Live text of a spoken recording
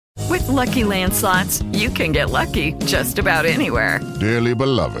Lucky Land Slots, you can get lucky just about anywhere. Dearly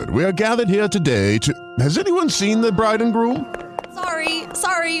beloved, we are gathered here today to... Has anyone seen the bride and groom?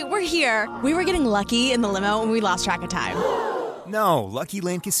 Sorry, we're here. We were getting lucky in the limo and we lost track of time. No, Lucky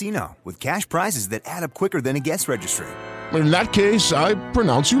Land Casino, with cash prizes that add up quicker than a guest registry. In that case, I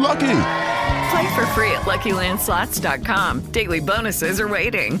pronounce you lucky. Play for free at LuckyLandSlots.com. Daily bonuses are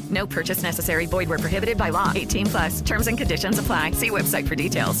waiting. No purchase necessary. Void where prohibited by law. 18+. Terms and conditions apply. See website for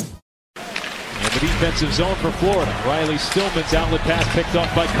details. And the defensive zone for Florida. Riley Stillman's outlet pass picked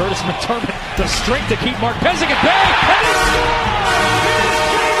off by Curtis McDermott. The strength to keep Mark Pesic at bay. And it's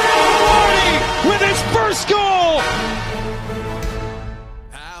Gabriel with his first goal.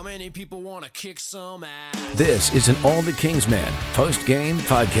 How many people want to kick some ass? This is an All the Kings Men post-game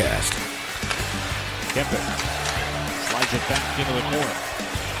podcast. Kemper slides it back into the corner.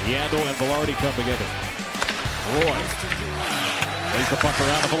 Yandel and Vilardi come together. Roy lays the puck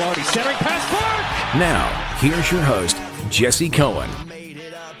around to Vilardi. Centering pass forward. Now, here's your host, Jesse Cohen.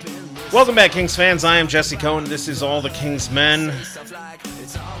 Welcome back, Kings fans. I am Jesse Cohen. This is All the Kings Men.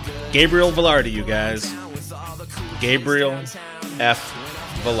 Gabriel Vilardi, you guys. Gabriel F.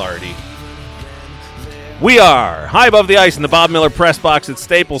 Vilardi. We are high above the ice in the Bob Miller press box at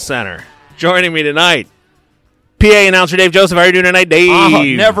Staples Center. Joining me tonight, PA announcer Dave Joseph. How are you doing tonight,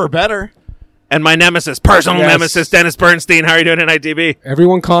 Dave? Never better. And my nemesis, personal nemesis, Dennis Bernstein. How are you doing tonight, DB?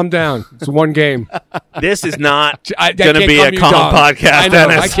 Everyone calm down. It's one game. This is not going to be a calm podcast, I know.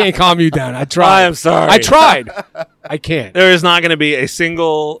 Dennis. I can't calm you down. I tried. I am sorry. I tried. I can't. There is not going to be a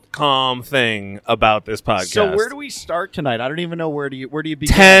single calm thing about this podcast. So where do we start tonight? I don't even know where do you begin?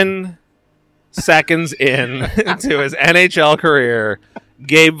 10 seconds in to his NHL career,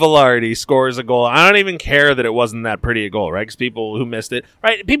 Gabe Vilardi scores a goal. I don't even care that it wasn't that pretty a goal, right? Because people who missed it,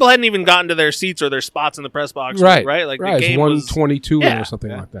 right? People hadn't even gotten to their seats or their spots in the press box, right? Like the game was 122 or something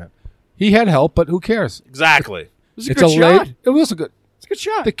like that. He had help, but who cares? Exactly. It was a good shot. It was a good. It's a good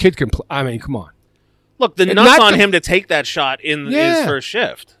shot. The kid can play. I mean, come on. Look, the nuts on him to take that shot in his first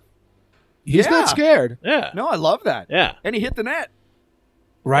shift. He's not scared. Yeah. No, I love that. Yeah. And he hit the net.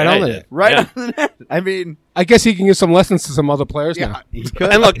 Right on the net. Right on the net. I mean, I guess he can give some lessons to some other players now. He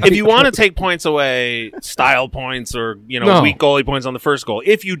could. And look, if you want to take points away, style points or weak goalie points on the first goal,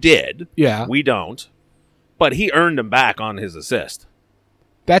 if you did, we don't. But he earned them back on his assist.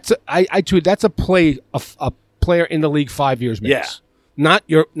 That's that's a player in the league 5 years makes. Yeah. Not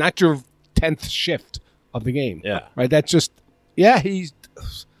your 10th shift of the game. Yeah. Right. That's just he's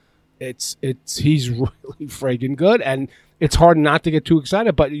really friggin' good, and it's hard not to get too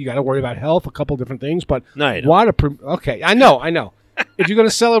excited, but you got to worry about health, a couple different things. But no, you don't. Okay, I know. If you're going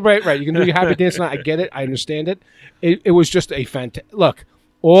to celebrate, right, you can do your happy dance tonight. I get it. I understand it. It was just a fantastic look.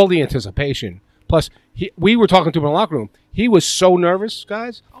 All the anticipation. Plus, we were talking to him in the locker room. He was so nervous,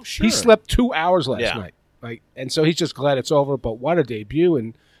 guys. Oh, sure. He slept 2 hours last night. Right? And so he's just glad it's over. But what a debut.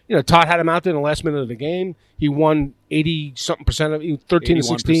 And, Todd had him out there in the last minute of the game. He won 80-something% of it, 13 to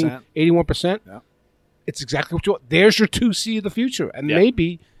 16, 81%. Yeah. It's exactly what you want. There's your 2C of the future. And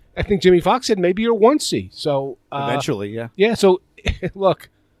maybe, I think Jimmy Fox said, maybe your 1C. So eventually, yeah. Yeah, so look,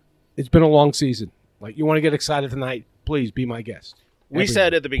 it's been a long season. Like, you want to get excited tonight, please be my guest. We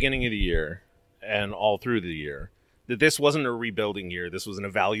said at the beginning of the year and all through the year that this wasn't a rebuilding year. This was an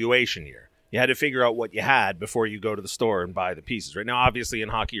evaluation year. You had to figure out what you had before you go to the store and buy the pieces. Right now, obviously, in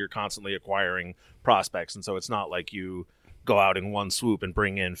hockey, you're constantly acquiring prospects, and so it's not like you go out in one swoop and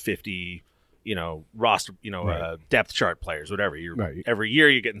bring in 50 roster, depth chart players, whatever. Every year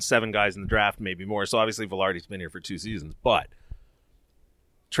you're getting 7 guys in the draft, maybe more. So obviously Vilardi's been here for 2 seasons, but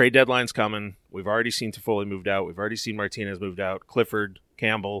trade deadline's coming. We've already seen Toffoli moved out. We've already seen Martinez moved out. Clifford,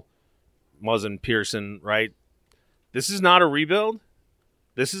 Campbell, Muzzin, Pearson, right? This is not a rebuild.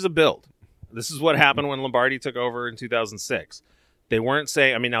 This is a build. This is what happened when Lombardi took over in 2006. They weren't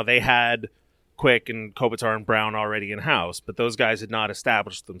saying, now they had Quick and Kopitar and Brown already in-house, but those guys had not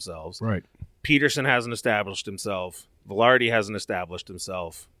established themselves. Right. Peterson hasn't established himself. Vilardi hasn't established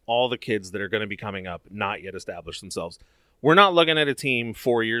himself. All the kids that are going to be coming up not yet established themselves. We're not looking at a team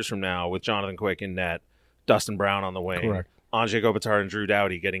 4 years from now with Jonathan Quick in net, Dustin Brown on the wing, Correct. Andrzej Kopitar and Drew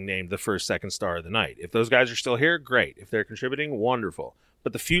Doughty getting named the first, second star of the night. If those guys are still here, great. If they're contributing, wonderful.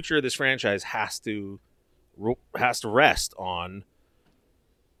 But the future of this franchise has to rest on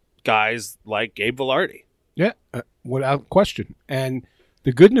guys like Gabe Vilardi. Yeah, without question. And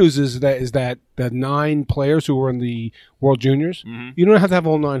the good news is that the 9 players who were in the World Juniors, you don't have to have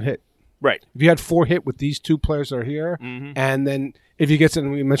all 9 hit. Right. If you had 4 hit with these 2 players that are here, and then if you get some,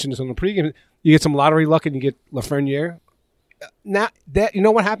 we mentioned this on the pregame, you get some lottery luck and you get Lafreniere, now that you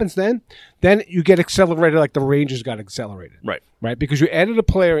know what happens then you get accelerated like the Rangers got accelerated, right, because you added a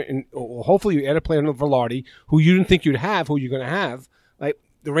player, or hopefully you added a player in Vilardi who you didn't think you'd have, who you're going to have. Like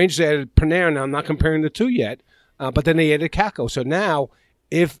the Rangers added Panarin. Now I'm not comparing the two yet, but then they added Kakko. So now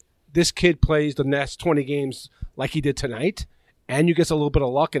if this kid plays the next 20 games like he did tonight, and you get a little bit of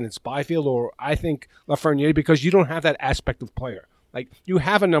luck, and it's Byfield or I think Lafreniere, because you don't have that aspect of player. Like, you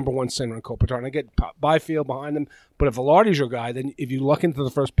have a number one center in Kopitar, and I get Byfield behind him. But if Vilardi's your guy, then if you luck into the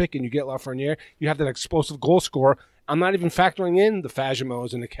first pick and you get Lafreniere, you have that explosive goal scorer. I'm not even factoring in the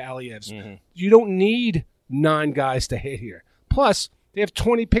Fajimos and the Kalievs. Mm-hmm. You don't need 9 guys to hit here. Plus, they have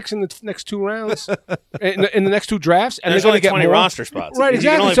 20 picks in the next 2 rounds, in the next 2 drafts. And there's they're only going to get 20 more roster spots. Right,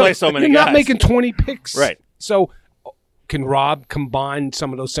 exactly. You can only play so many you're guys. Not making 20 picks. Right. So can Rob combine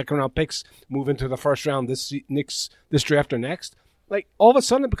some of those second-round picks, move into the first round this draft or next? Like, all of a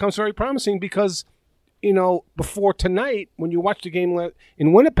sudden it becomes very promising because, before tonight, when you watch the game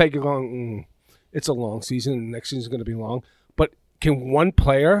in Winnipeg, you're going, it's a long season, and the next season is going to be long. But can one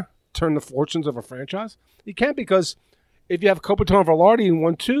player turn the fortunes of a franchise? You can't, because if you have Kopitar and Vilardi in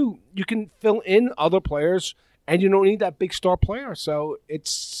 1-2, you can fill in other players, and you don't need that big star player. So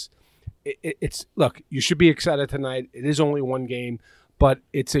it's look, you should be excited tonight. It is only one game, but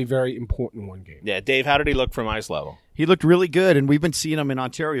it's a very important one game. Yeah, Dave, how did he look from ice level? He looked really good, and we've been seeing him in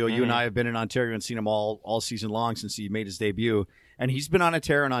Ontario. Mm-hmm. You and I have been in Ontario and seen him all season long since he made his debut, and he's been on a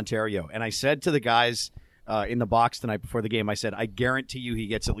tear in Ontario. And I said to the guys in the box tonight before the game, I said, I guarantee you he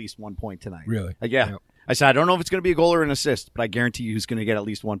gets at least 1 point tonight. Really? Yeah. I said, I don't know if it's going to be a goal or an assist, but I guarantee you he's going to get at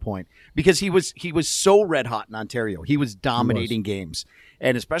least 1 point. Because he was so red hot in Ontario. He was dominating games.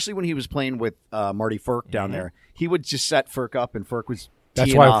 And especially when he was playing with Marty Ferk down there, he would just set Ferk up, and Ferk was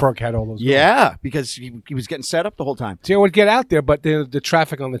That's why Ferk had all those goals. Yeah, because he was getting set up the whole time. See, I would get out there, but the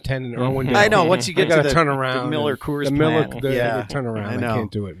traffic on the 10 in Irwindale. I know. Once you get to the turn around, the Miller Coors plant, the turn around. I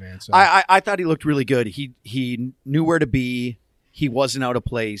can't do it, man. So. I thought he looked really good. He knew where to be. He wasn't out of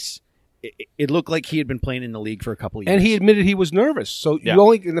place. It looked like he had been playing in the league for a couple of years. And he admitted he was nervous. So you're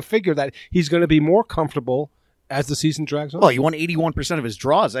only going to figure that he's going to be more comfortable as the season drags on. Well, he won 81% of his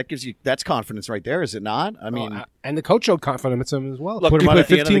draws. That's confidence right there, is it not? I mean, and the coach showed confidence in him as well. Look, he played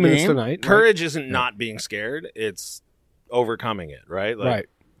 15 minutes tonight. Courage isn't not being scared; it's overcoming it. Right? Right.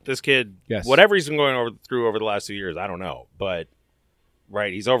 This kid, whatever he's been going through over the last 2 years, I don't know, but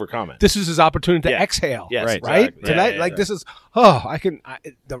he's overcome it. This is his opportunity to exhale. Yes, right. Exactly. Tonight, this is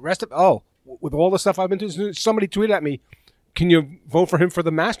the rest of with all the stuff I've been through. Somebody tweeted at me, can you vote for him for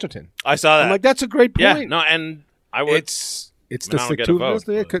the Masterton? I saw that. I'm like, that's a great point. Yeah, no, and I would. It's the stick-to-it-ness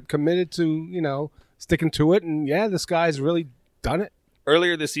there, committed to, sticking to it. And, this guy's really done it.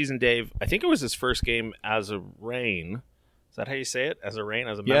 Earlier this season, Dave, I think it was his first game as a Reign. Is that how you say it? As a Reign?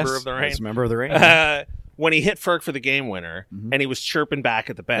 As a member of the Reign? As a member of the Reign. When he hit Ferk for the game winner, and he was chirping back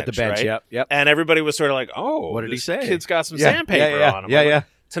at the bench, right? Yep. And everybody was sort of like, what did he say? Kid's got some sandpaper on him. Yeah.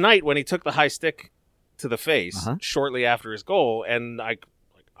 Tonight, when he took the high stick to the face shortly after his goal, and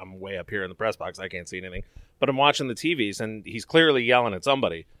I'm way up here in the press box, I can't see anything, but I'm watching the TVs, and he's clearly yelling at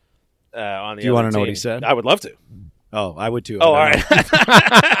somebody on the Do you want to know team. what he said? I would love to. Oh, I would too. Oh, all right.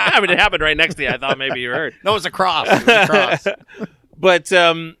 I mean, it happened right next to you. I thought maybe you heard. No, it was a cross.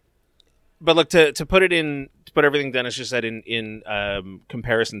 But look, to put everything Dennis just said in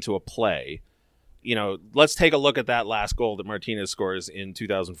comparison to a play, let's take a look at that last goal that Martinez scores in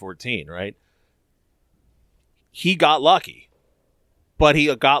 2014, right? He got lucky, but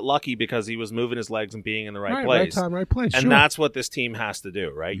he got lucky because he was moving his legs and being in the right place. Right time, right place. And that's what this team has to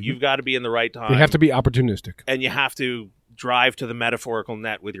do, right? Mm-hmm. You've got to be in the right time. You have to be opportunistic. And you have to drive to the metaphorical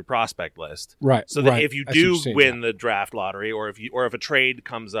net with your prospect list. Right. So that if you do win the draft lottery, or if a trade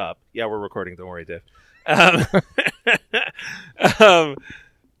comes up, we're recording, don't worry, Dave.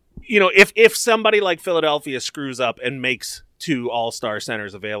 If somebody like Philadelphia screws up and makes 2 all-star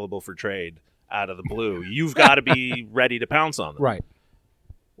centers available for trade out of the blue, you've got to be ready to pounce on them. Right.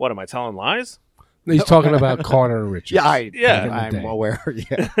 What, am I telling lies? He's talking about Carter and Richards. I'm aware.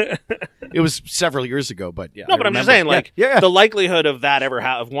 Yeah. It was several years ago, but No, but I'm just saying, the likelihood of that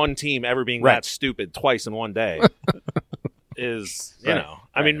of one team ever being that stupid twice in one day is,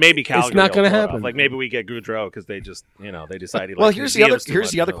 I mean, maybe Calgary. It's not going to happen. Like maybe we get Goudreau because they just, they decided. Well, here's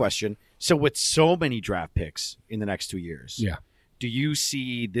the other question. So with so many draft picks in the next 2 years, do you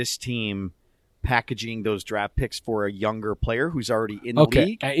see this team packaging those draft picks for a younger player who's already in the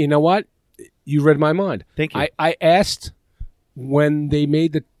league? You know what? You read my mind. Thank you. I asked when they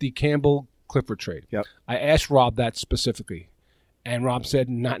made the Campbell-Clifford trade. Yep. I asked Rob that specifically, and Rob said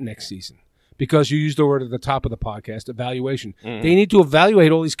not next season because you used the word at the top of the podcast, evaluation. Mm-hmm. They need to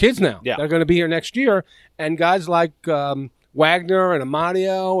evaluate all these kids now. Yeah. They're going to be here next year, and guys like Wagner and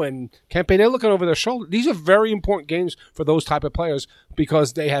Amadio and Kempe, they're looking over their shoulder. These are very important games for those type of players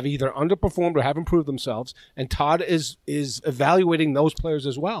because they have either underperformed or haven't proved themselves, and Todd is evaluating those players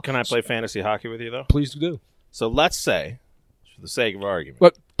as well. Can I play fantasy hockey with you, though? Please do. So let's say, for the sake of argument.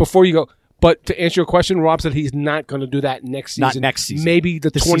 But before you go, but to answer your question, Rob said he's not going to do that next season. Not next season. Maybe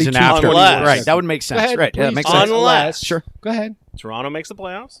the 22 season after. Unless- Right, that would make sense. ahead, Right, yeah, that please. makes sense. Unless- Sure. Go ahead. Toronto makes the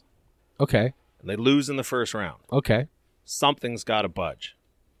playoffs, Okay. and they lose in the first round. Okay. Something's got to budge.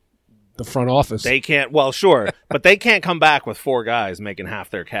 The front office. They can't, well, sure, but they can't come back with 4 guys making half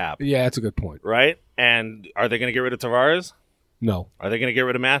their cap, Yeah, that's a good point. right? And are they going to get rid of Tavares? No. Are they going to get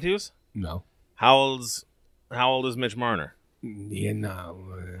rid of Matthews? No. How old is Mitch Marner? Yeah, no.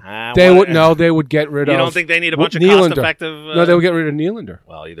 They They would get rid of. You don't think they need a bunch of Nylander. cost-effective? No, they would get rid of Nylander.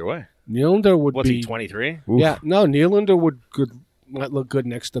 Well, either way. Nylander would What's be. he, 23? Yeah, no, Nylander might look good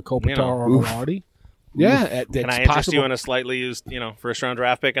next to Kopitar or Vilardi. Yeah, Can I interest you in a slightly used, first-round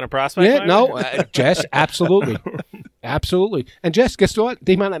draft pick and a prospect? Yeah, no, Jess, absolutely, absolutely. And Jess, guess what?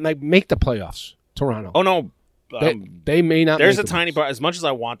 They might not make the playoffs. Toronto. Oh no, they may not. There's make a tiny part. As much as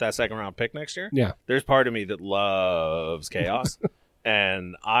I want that second-round pick next year, Yeah. there's part of me that loves chaos,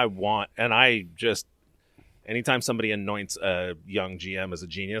 and I just. Anytime somebody anoints a young GM as a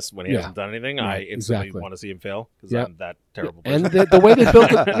genius when he hasn't done anything, I instantly want to see him fail because I'm that terrible person. And the way they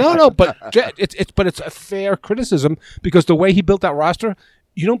built it, but it's a fair criticism because the way he built that roster,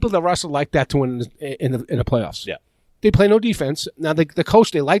 you don't build that roster like that to win in the playoffs. Yeah, they play no defense. Now the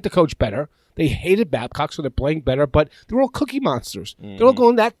coach, they like the coach better. They hated Babcock, so they're playing better, but they're all cookie monsters. Mm-hmm. They're all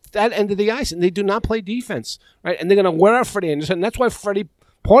going that end of the ice, and they do not play defense, right? And they're going to wear out Freddie Anderson, and that's why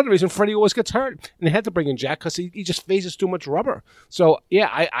part of the reason Freddie always gets hurt, and they had to bring in Jack because he just phases too much rubber. So,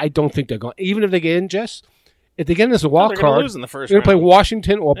 yeah, I don't think they're going. Even if they get in, Jess, if they get in as a wild card, lose in the first they're going to play round.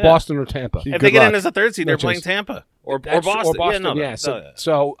 Washington or Boston or Tampa. If they get in as a third seed, they're playing Tampa or Boston. Yeah.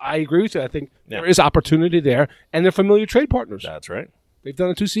 So I agree with you. I think there is opportunity there, and they're familiar trade partners. That's right. They've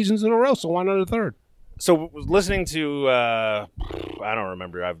done it 2 seasons in a row, so why not a third? So listening to, I don't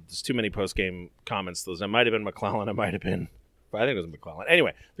remember. There's too many post-game comments. It might have been McClellan. It might have been. I think it was McClellan.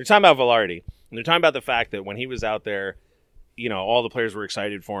 Anyway, they're talking about Vilardi, and they're talking about the fact that when he was out there, all the players were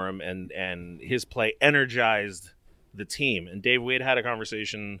excited for him, and his play energized the team. And Dave, we had a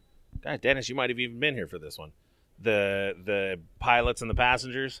conversation. God, Dennis, you might have even been here for this one. The pilots and the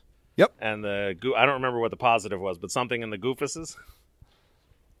passengers. Yep. And I don't remember what the positive was, but something in the goofuses.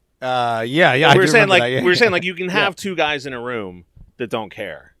 Yeah. We were saying like you can have 2 guys in a room that don't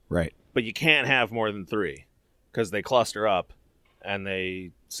care, right? But you can't have more than 3 because they cluster up. And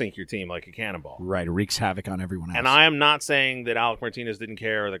they sink your team like a cannonball. Right, it wreaks havoc on everyone else. And I am not saying that Alec Martinez didn't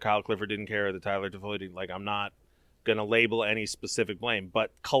care or that Kyle Clifford didn't care or that Tyler Toffoli didn't. Like, I'm not going to label any specific blame.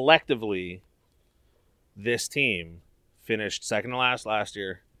 But collectively, this team finished second to last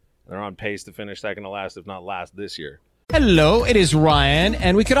year. And they're on pace to finish second to last, if not last, this year. Hello, it is Ryan,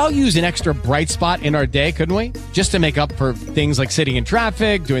 and we could all use an extra bright spot in our day, couldn't we? Just to make up for things like sitting in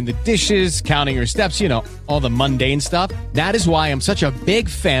traffic, doing the dishes, counting your steps, all the mundane stuff. That is why I'm such a big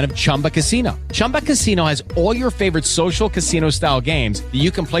fan of Chumba Casino. Chumba Casino has all your favorite social casino-style games that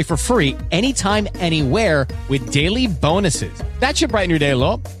you can play for free anytime, anywhere with daily bonuses. That should brighten your day a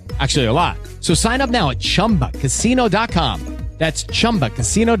little. Actually, a lot. So sign up now at ChumbaCasino.com. That's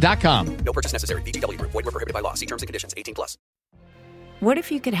ChumbaCasino.com. No purchase necessary. VGW Group. Void where prohibited by law. See terms and conditions. 18+. What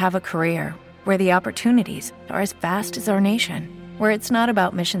if you could have a career where the opportunities are as vast as our nation, where it's not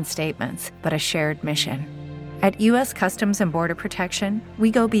about mission statements, but a shared mission? At U.S. Customs and Border Protection,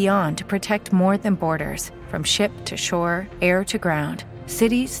 we go beyond to protect more than borders. From ship to shore, air to ground,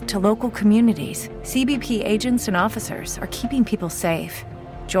 cities to local communities, CBP agents and officers are keeping people safe.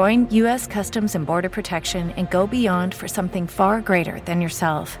 Join U.S. Customs and Border Protection and go beyond for something far greater than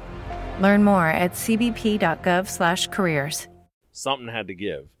yourself. Learn more at cbp.gov/careers. Something had to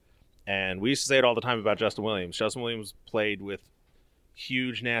give. And we used to say it all the time about Justin Williams. Justin Williams played with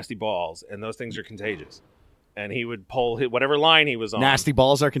huge, nasty balls, and those things are contagious. And he would pull whatever line he was on. Nasty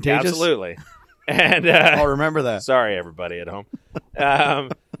balls are contagious? Absolutely. And I'll remember that. Sorry, everybody at home. But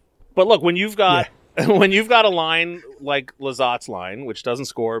look, when you've got... Yeah. When you've got a line like Lazat's line, which doesn't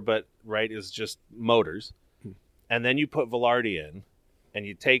score but is just motors, and then you put Vilardi in and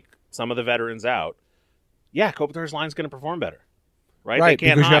you take some of the veterans out, Kopitar's line's going to perform better, right? Right, they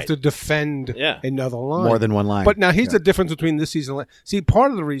can't because hide. you have to defend another line. More than one line. But now here's the difference between this season. See,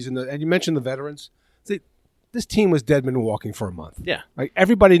 part of the reason, and you mentioned the veterans, this team was dead man walking for a month. Yeah. Like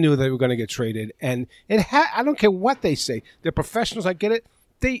everybody knew they were going to get traded, and I don't care what they say. They're professionals, I get it.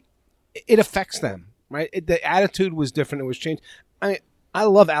 It affects them, right? The attitude was different. It was changed. I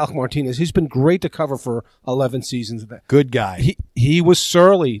love Alec Martinez. He's been great to cover for 11 seasons. Good guy. He was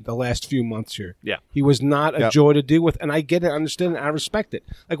surly the last few months here. Yeah. He was not a joy to deal with, and I get it, I understand it, I respect it.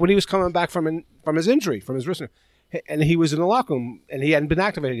 Like when he was coming back from his injury, from his wrist, and he was in the locker room, and he hadn't been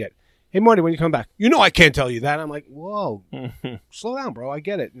activated yet. Hey, Marty, when you come back, I can't tell you that. I'm like, whoa, slow down, bro. I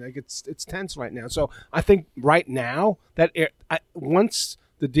get it. Like it's tense right now. So I think right now that once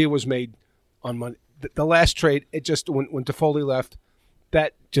the deal was made on Monday, the last trade, it just when Toffoli left,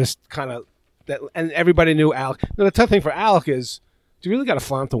 that just kind of and everybody knew Alec. Now, the tough thing for Alec is, do you really got to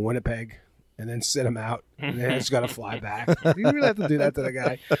fly him to Winnipeg and then sit him out, and then he's got to fly back? Do you really have to do that to the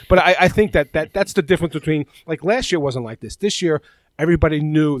guy? But I think that's the difference between, like, last year wasn't like this. This year, everybody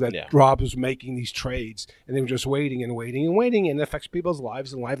knew that Rob was making these trades, and they were just waiting and waiting and waiting, and it affects people's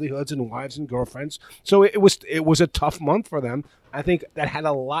lives and livelihoods and wives and girlfriends. So it was a tough month for them. I think that had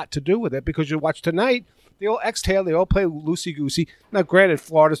a lot to do with it, because you watch tonight, they all exhale, they all play loosey-goosey. Now, granted,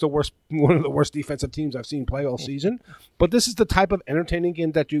 Florida's one of the worst defensive teams I've seen play all season, but this is the type of entertaining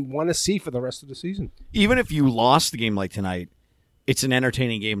game that you want to see for the rest of the season. Even if you lost the game like tonight, it's an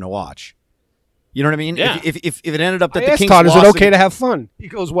entertaining game to watch. You know what I mean? Yeah. If it ended up that I the asked Kings Todd, is lost it okay to have fun? He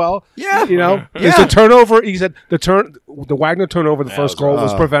goes, well, yeah. There's a turnover. He said the Wagner turnover, the first goal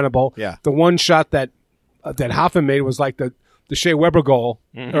was preventable. Yeah. The one shot that Hoffman made was like the Shea Weber goal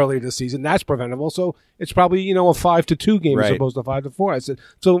earlier this season. That's preventable. So it's probably, a 5-2 game as opposed to 5-4. I said,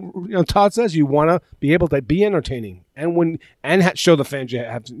 so Todd says you want to be able to be entertaining and show the fans you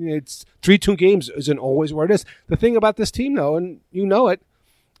have. It's 3-2 games isn't always where it is. The thing about this team, though, and you know it,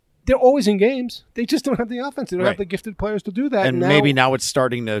 they're always in games. They just don't have the offense. They don't have the gifted players to do that. And maybe now it's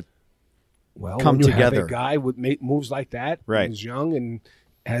starting to come when you together. Have a guy with moves like that, right? Who's young and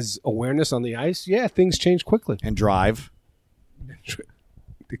has awareness on the ice. Yeah, things change quickly. And drive.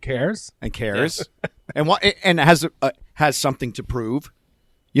 The cares and and has something to prove.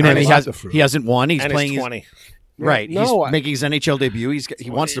 You know what I mean? He hasn't won. He's playing 20. Right. He's making his NHL debut. He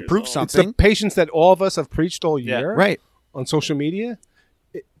wants to prove something. It's the patience that all of us have preached all year, right? On social media.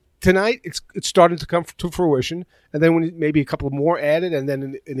 Tonight, it's starting to come to fruition, and then when maybe a couple more added, and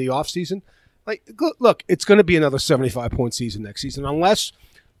then in the off season, look, it's going to be another 75-point season next season, unless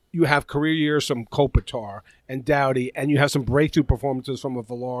you have career years from Kopitar and Doughty, and you have some breakthrough performances from a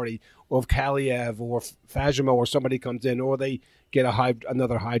Vilardi or of Kaliev or Fajimo, or somebody comes in, or they get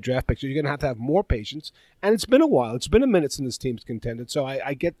another high draft pick. So you're going to have more patience. And it's been a while. It's been a minute since this team's contended. So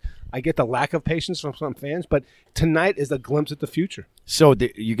I get the lack of patience from some fans, but tonight is a glimpse at the future. So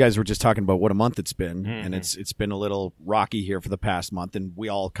you guys were just talking about what a month it's been, and it's been a little rocky here for the past month, and we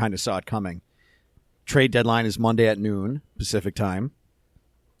all kind of saw it coming. Trade deadline is Monday at noon Pacific time.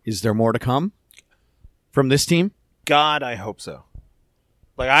 Is there more to come from this team? God, I hope so.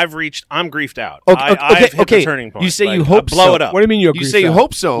 Like, I'm griefed out. Okay, I've hit the turning point. You say you hope so. Blow it up. What do you mean you're griefed out? You say you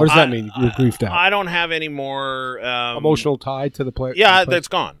hope so. What does that mean, you're griefed out? I don't have any more... emotional tie to the player? Yeah, that's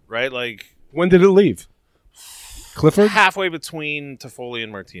gone, right? Like, when did it leave? Clifford? Halfway between Toffoli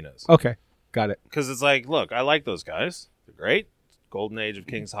and Martinez. Okay, got it. Because it's like, look, I like those guys. They're great. Golden age of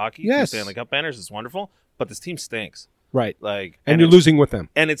Kings hockey. Yes. Stanley Cup banners is wonderful. But this team stinks. Right. And you're losing with them.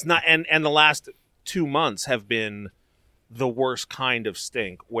 And it's not. And the last 2 months have been the worst kind of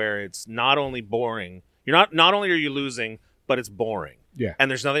stink, where it's not only boring. You're not only are you losing, but it's boring. Yeah.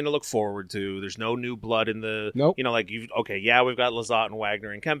 And there's nothing to look forward to. There's no new blood in the. Nope. We've got Lizotte and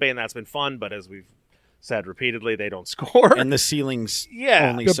Wagner and Kempe, and that's been fun. But as we've said repeatedly, they don't score. And the ceiling's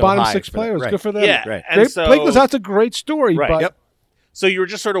only the so bottom high 6 players. Right. Good for them. Yeah. Right. And Blake Lizotte's a great story, right. but so you were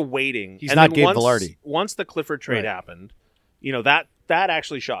just sort of waiting. He's and not then Gabe Vilardi. Once the Clifford trade happened, that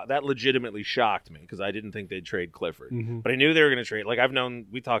actually that legitimately shocked me, because I didn't think they'd trade Clifford. Mm-hmm. But I knew they were going to trade. Like,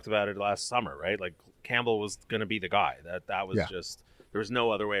 we talked about it last summer, right? Like, Campbell was going to be the guy. That was just, there was no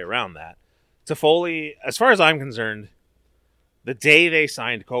other way around that. Toffoli, as far as I'm concerned, the day they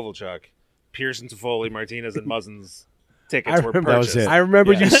signed Kovalchuk, Pearson, Toffoli, Martinez, and Muzzin's tickets were purchased. That was it. I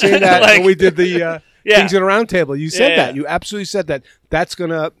remember you saying that when we did the Things in a Round Table. You said that. You absolutely said that. That's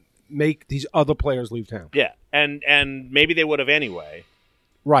going to make these other players leave town. Yeah, and maybe they would have anyway.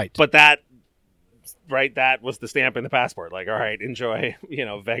 Right. But that was the stamp in the passport. Like, all right, enjoy,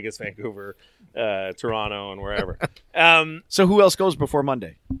 Vegas, Vancouver, Toronto, and wherever. So who else goes before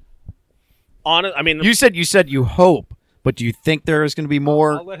Monday? You said you hope, but do you think there is going to be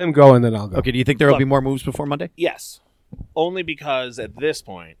more? I'll let him go, and then I'll go. Okay, do you think there will be more moves before Monday? Yes. Only because at this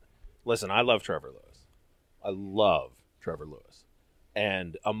point, listen, I love Trevor Lewis. I love Trevor Lewis.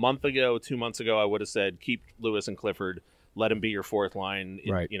 And a month ago, 2 months ago, I would have said, keep Lewis and Clifford, let him be your fourth line,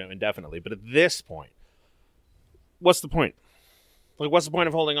 indefinitely. But at this point, what's the point? Like, what's the point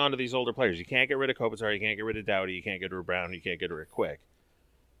of holding on to these older players? You can't get rid of Kopitar, you can't get rid of Doughty, you can't get rid of Brown, you can't get rid of Quick.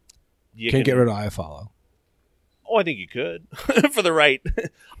 you Can't get rid of Iafallo. Oh, I think you could for the right.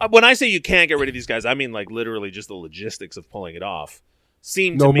 When I say you can't get rid of these guys, I mean like literally just the logistics of pulling it off.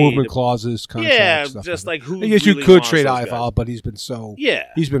 No movement clauses, contracts. Yeah, just like who. I guess really you could wants trade those Iafallo, guys. but he's been so. Yeah,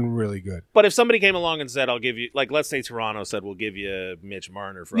 he's been really good. But if somebody came along and said, "I'll give you," like, let's say Toronto said, "We'll give you Mitch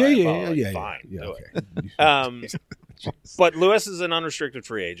Marner for Iafallo," fine, do it. But Lewis is an unrestricted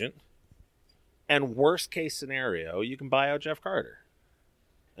free agent, and worst case scenario, you can buy out Jeff Carter.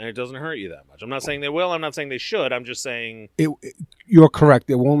 And it doesn't hurt you that much. I'm not saying they will. I'm not saying they should. I'm just saying you're correct.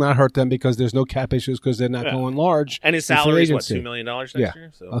 It will not hurt them because there's no cap issues because they're not going large. And his salary is what, $2 million next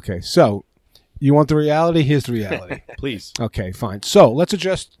year. So. Okay, so you want the reality? Here's the reality, please. Okay, fine. So let's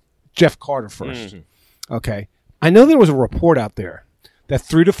adjust Jeff Carter first. Okay, I know there was a report out there that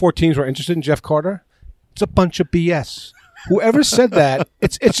 3 to 4 teams were interested in Jeff Carter. It's a bunch of BS. Whoever said that,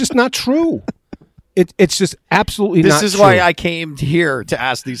 it's just not true. It's just absolutely not true. This is why I came here to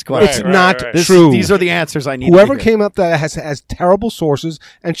ask these questions. It's not true. These are the answers I need. Whoever came up that has terrible sources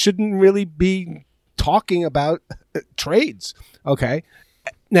and shouldn't really be talking about trades. Okay.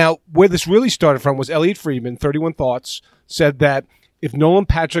 Now, where this really started from was Elliot Friedman, 31 Thoughts, said that if Nolan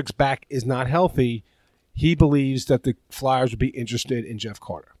Patrick's back is not healthy, he believes that the Flyers would be interested in Jeff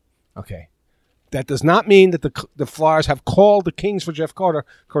Carter. Okay. That does not mean that the Flyers have called the Kings for Jeff Carter,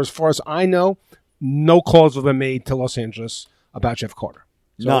 because as far as I know, no calls have been made to Los Angeles about Jeff Carter.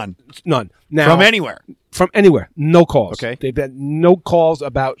 So, none. Now, From anywhere. No calls. Okay. They've had no calls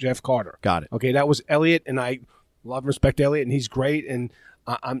about Jeff Carter. Got it. Okay, that was Elliot, and I love and respect Elliot, and he's great, and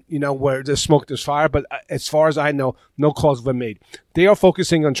I'm where there's smoke, there's fire, but as far as I know, no calls have been made. They are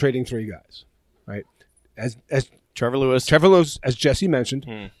focusing on trading 3 guys, right? As Trevor Lewis, as Jesse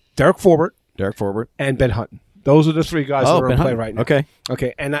mentioned, Derek Forbort, and Ben Hutton. Those are the 3 guys that are in play right now. Okay.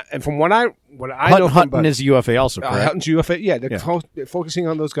 And from what I know, Hutton is UFA also, correct? Hutton's UFA. Yeah, they're focusing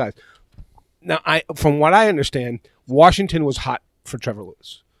on those guys. Now, from what I understand, Washington was hot for Trevor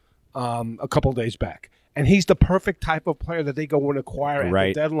Lewis a couple of days back. And he's the perfect type of player that they go and acquire at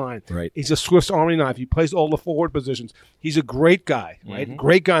the deadline. Right. He's a Swiss Army knife. He plays all the forward positions. He's a great guy, right?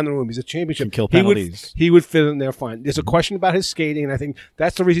 Great guy in the room. He's a championship. Can kill penalties. He would fit in there fine. There's a question about his skating, and I think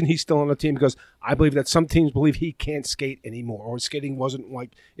that's the reason he's still on the team, because I believe that some teams believe he can't skate anymore, or his skating wasn't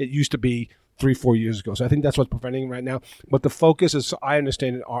like it used to be 3-4 years ago. So I think that's what's preventing him right now. But the focus, as I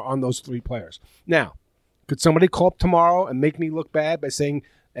understand it, are on those 3 players. Now, could somebody call up tomorrow and make me look bad by saying,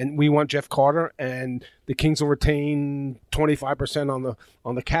 and we want Jeff Carter, and the Kings will retain 25%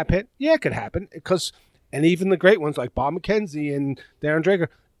 on the cap hit? Yeah, it could happen, and even the great ones like Bob McKenzie and Darren Drager,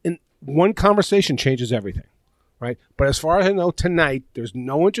 in one conversation changes everything, right? But as far as I know, tonight there's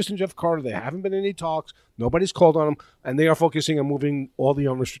no interest in Jeff Carter. There haven't been any talks. Nobody's called on him, and they are focusing on moving all the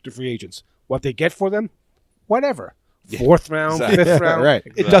unrestricted free agents. What they get for them, whatever. 4th round, 5th round, right.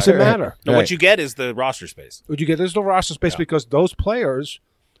 It doesn't matter. No, what you get is the roster space. What you get is the roster space because those players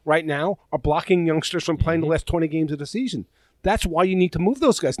right now are blocking youngsters from playing the last 20 games of the season. That's why you need to move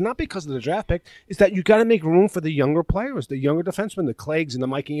those guys, not because of the draft pick. It's that you got to make room for the younger players, the younger defensemen, the Cleggs and the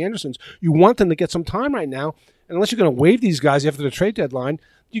Mikey Andersons. You want them to get some time right now, and unless you're going to waive these guys after the trade deadline,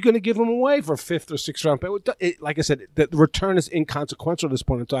 you're going to give them away for a 5th or 6th round pick. Like I said, the return is inconsequential at this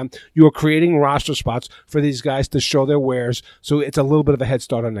point in time. You are creating roster spots for these guys to show their wares, so it's a little bit of a head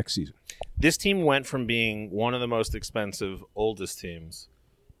start on next season. This team went from being one of the most expensive, oldest teams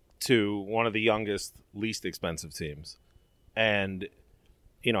to one of the youngest, least expensive teams. And,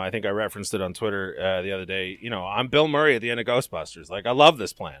 I think I referenced it on Twitter the other day. I'm Bill Murray at the end of Ghostbusters. Like, I love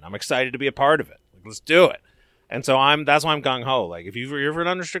this plan. I'm excited to be a part of it. Like, let's do it. And so that's why I'm gung-ho. Like, if you're an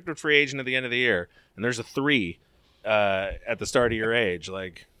unrestricted free agent at the end of the year, and there's a 3 at the start of your age,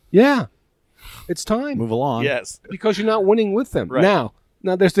 like... Yeah. It's time. Move along. Yes. Because you're not winning with them. Right. Now,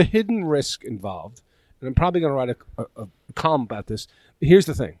 there's the hidden risk involved. And I'm probably going to write a column about this. Here's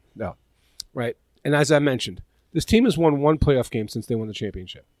the thing, though, right? And as I mentioned, this team has won 1 playoff game since they won the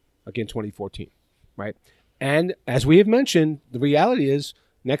championship, again, 2014, right? And as we have mentioned, the reality is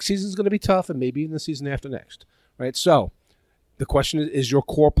next season is going to be tough, and maybe even the season after next, right? So the question is your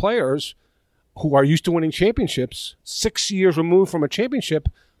core players who are used to winning championships, 6 years removed from a championship,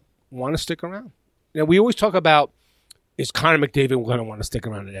 want to stick around? We always talk about, is Connor McDavid going to want to stick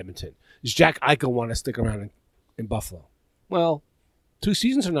around in Edmonton? Does Jack Eichel want to stick around in Buffalo? Well, 2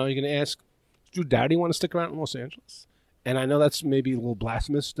 seasons from now, you're going to ask, does Drew Doughty want to stick around in Los Angeles? And I know that's maybe a little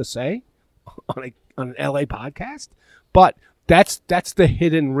blasphemous to say on an LA podcast, but that's the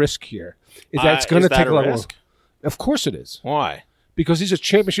hidden risk here. Is that it's going to take a lot of work. Of course it is. Why? Because these are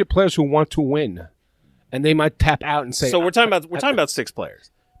championship players who want to win, and they might tap out and say. So we're talking about 6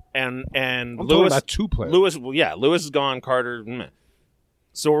 players, and I'm Lewis talking about 2 players. Lewis is gone. Carter. Meh.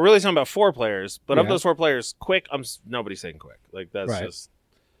 So we're really talking about 4 players, but of Yeah. those 4 players, Quick, nobody's saying Quick. Like that's Right. just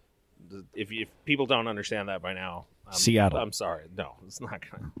if people don't understand that by now, Seattle. I'm sorry. No, it's not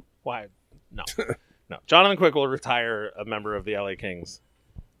gonna. Why? No, no. Jonathan Quick will retire a member of the LA Kings.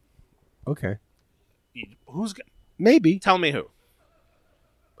 Okay. Who's maybe? Tell me who.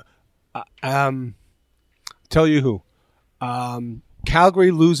 Tell you who.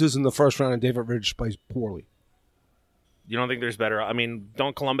 Calgary loses in the first round, and David Ridge plays poorly. You don't think there's better? I mean,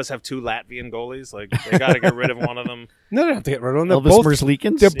 don't Columbus have 2 Latvian goalies? Like they got to get rid of one of them. No, they don't have to get rid of them. They're Elvis both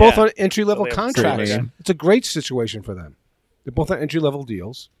Merzlikins? They're both Yeah. on entry level They have contracts. great name. It's a great situation for them. They're both on entry level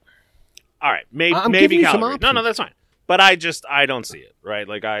deals. All right, maybe I'm giving you some Calgary. No, options. that's fine. But I don't see it. Right?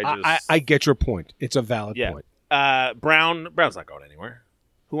 Like I get your point. It's a valid point. Brown's not going anywhere.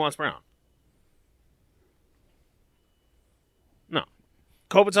 Who wants Brown? No.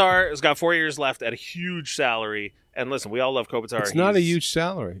 Kopitar has got 4 years left at a huge salary. And listen, we all love Kopitar. It's not a huge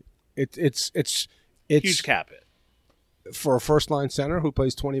salary. It's huge cap it for a first line center who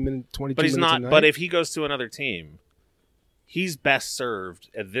plays 22 minutes. But he's not. a night. But if he goes to another team, he's best served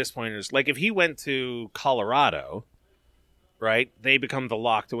at this point. Like if he went to Colorado, right? They become the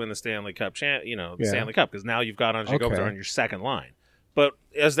lock to win the Stanley Cup. Stanley Cup because now you've got Andrei Kopitar on your second line. But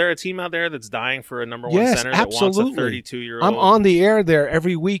is there a team out there that's dying for a number one center that wants a 32-year-old? I'm on the air there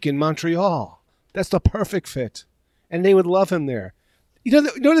every week in Montreal. That's the perfect fit, and they would love him there. You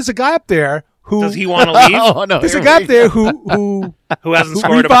know, there's a guy up there who does he want to leave? Oh, no, there's a guy up there who hasn't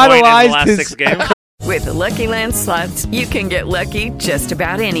scored a point in the revitalized last 6 games. With the Lucky Land Slots, you can get lucky just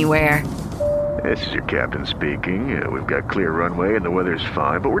about anywhere. This is your captain speaking. We've got clear runway and the weather's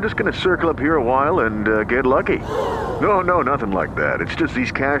fine, but we're just going to circle up here a while and get lucky. No, nothing like that. It's just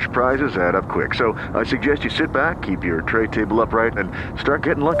these cash prizes add up quick. So I suggest you sit back, keep your tray table upright, and start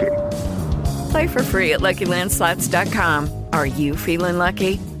getting lucky. Play for free at LuckyLandSlots.com. Are you feeling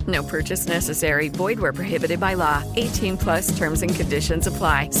lucky? No purchase necessary. Void where prohibited by law. 18+ terms and conditions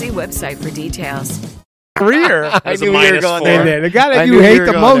apply. See website for details. Career. I knew you were going there. The guy that I you knew hate you were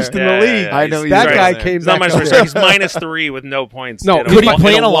the going most there. in the league. I know that guy came He's not back. much he's -3 with no points. No, could he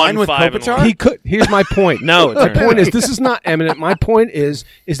play in a line with Kopitar? He could. Here's my point. No, my point is this is not eminent. My point is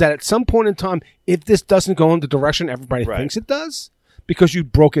that at some point in time, if this doesn't go in the direction everybody thinks it does, because you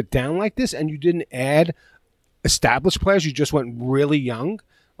broke it down like this and you didn't add established players, you just went really young,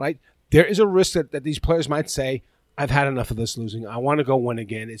 right? There is a risk that these players might say, I've had enough of this losing. I want to go win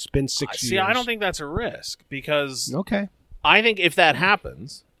again. It's been 6 years. See, I don't think that's a risk because okay. I think if that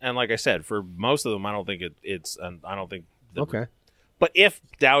happens, and like I said, for most of them, I don't think it's. I don't think. Okay. But if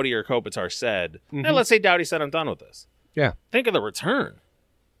Doughty or Kopitar said, hey, let's say Doughty said, I'm done with this. Yeah. Think of the return.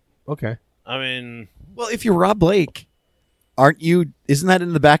 Okay. I mean, well, if you're Rob Blake, aren't you? Isn't that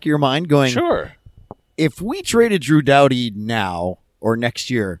in the back of your mind going? Sure. If we traded Drew Doughty now or next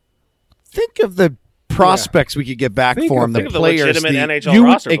year, think of the prospects we could get back for him. Think The of the players, legitimate NHL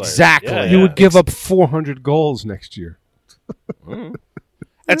roster players. Exactly. Yeah, You would give up 400 goals next year.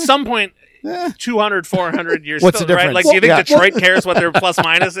 At some point, 200, 400 years. What's still, the right? difference? Like, do you think Yeah. Detroit cares what their plus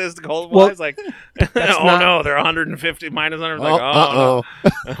minus is goal wise? Like, no, they're 150 minus 100. Like, no.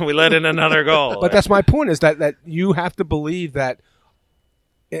 We let in another goal. But that's my point is that you have to believe that,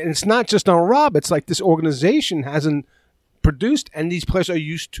 and it's not just on Rob. It's like this organization hasn't produced, and these players are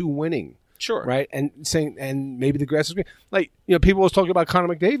used to winning. Sure. Right? And saying, and maybe the grass is green. Like, people was talking about Connor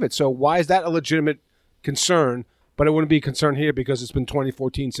McDavid. So why is that a legitimate concern? But it wouldn't be a concern here because it's been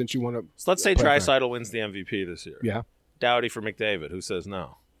 2014 since you won a. So let's say Draisaitl wins the MVP this year. Yeah. Doughty for McDavid. Who says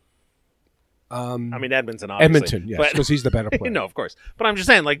no? I mean, Edmonton, obviously. Edmonton, yes, because he's the better player. No, of course. But I'm just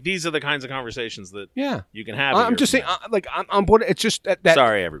saying, like, these are the kinds of conversations that you can have. I'm just saying, I'm on board. It's just that.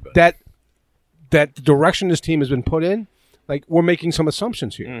 Sorry, everybody. That the direction this team has been put in, like, we're making some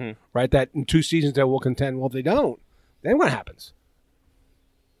assumptions here, right? That in 2 seasons they will contend. Well, if they don't, then what happens?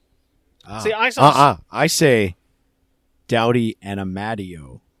 See, I say Doughty and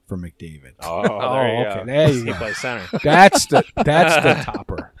Amadio for McDavid. Oh, there you go. There you He go. plays center. That's the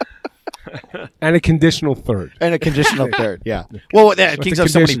topper. And a conditional third. Yeah. Well, that With Kings the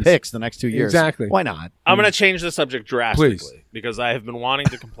have so many conditions. picks the next 2 years. Exactly. Why not? I'm going to change the subject drastically Please. because I have been wanting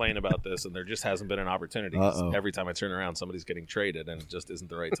to complain about this, and there just hasn't been an opportunity. 'Cause Uh-oh. every time I turn around, somebody's getting traded, and it just isn't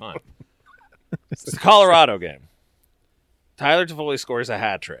the right time. It's the Colorado game. Tyler Toffoli scores a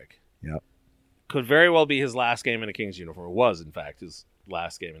hat trick. Yep. Could very well be his last game in a Kings uniform. It was, in fact, his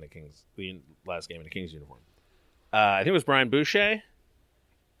last game in a Kings uniform. I think it was Brian Boucher,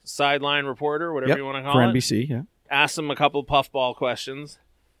 sideline reporter, whatever you want to call for it. NBC, yeah. Asked him a couple puffball questions,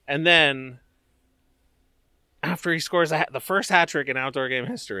 and then after he scores the first hat trick in outdoor game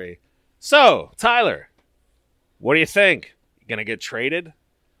history, so Tyler, what do you think? You gonna get traded?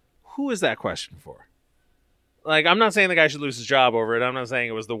 who is that question for? Like, I'm not saying the guy should lose his job over it. I'm not saying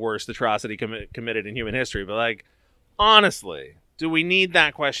it was the worst atrocity committed in human history. But, like, honestly, do we need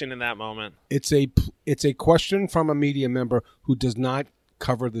that question in that moment? It's a question from a media member who does not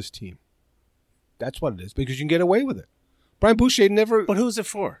cover this team. That's what it is, because you can get away with it. Brian Boucher never... But who's it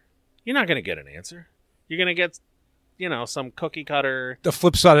for? You're not going to get an answer. You're going to get, some cookie cutter... The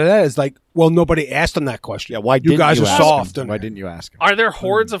flip side of that is like, well, nobody asked him that question. Yeah, why you guys are soft? Why didn't you ask him? Are there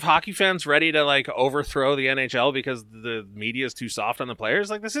hordes of hockey fans ready to, like, overthrow the NHL because the media is too soft on the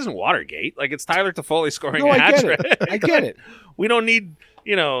players? Like, this isn't Watergate. Like, it's Tyler Toffoli scoring a hat trick. I get it. We don't need,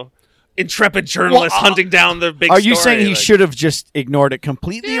 intrepid journalists hunting down the big Are story. you saying he should have just ignored it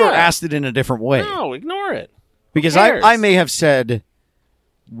completely or asked it in a different way? No, ignore it. Because I may have said,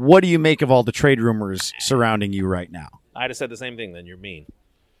 what do you make of all the trade rumors surrounding you right now? I'd have said the same thing then. You're mean.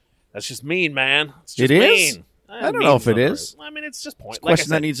 That's just mean, man. It's just it is? mean. I don't know if it is. I mean, it's just pointless. It's a question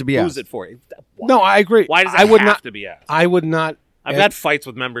that needs to be asked. Who's it for? No, I agree. Why does it have to be asked? I would not. I've had fights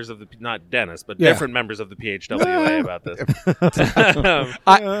with members of not Dennis, but different members of the PHWA about this.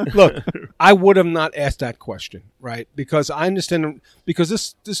 Look, I would have not asked that question, right? Because I understand, because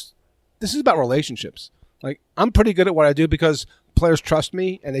this is about relationships. Like, I'm pretty good at what I do because players trust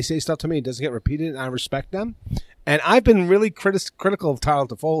me and they say stuff to me. It doesn't get repeated, and I respect them. And I've been really critical of Tyler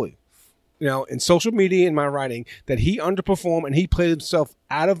Toffoli, in social media, in my writing, that he underperformed and he played himself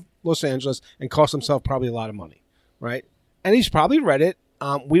out of Los Angeles and cost himself probably a lot of money, right? And he's probably read it.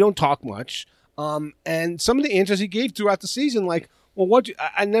 We don't talk much. And some of the answers he gave throughout the season, like, well,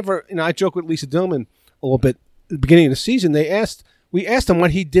 I joke with Lisa Dillman a little bit at the beginning of the season. We asked him what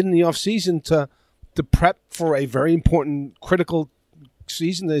he did in the offseason to prep for a very important, critical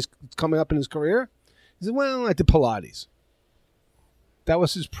season that is coming up in his career. He said, well, I did Pilates. That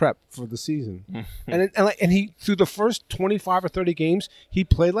was his prep for the season. and he, through the first 25 or 30 games, he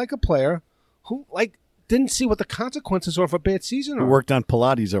played like a player who, like, didn't see what the consequences were of a bad season. He worked on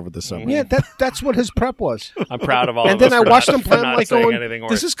Pilates over the summer. Yeah, that's what his prep was. I'm proud of all and of us. And then I watched him play. I'm like,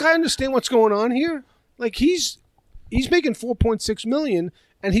 does this guy understand what's going on here? Like, he's making $4.6 million,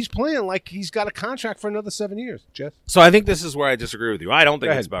 and he's playing like he's got a contract for another 7 years. Jeff? So I think this is where I disagree with you. I don't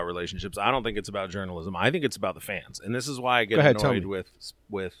think it's about relationships. I don't think it's about journalism. I think it's about the fans, and this is why I get annoyed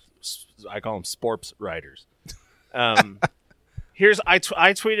with I call them sports writers. I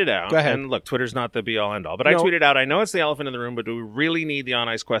tweeted out, and look, Twitter's not the be-all, end-all, but I tweeted out, I know it's the elephant in the room, but do we really need the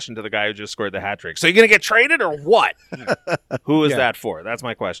on-ice question to the guy who just scored the hat trick? So you're going to get traded or what? Who is that for? That's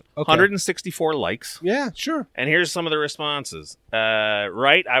my question. Okay. 164 likes. Yeah, sure. And here's some of the responses.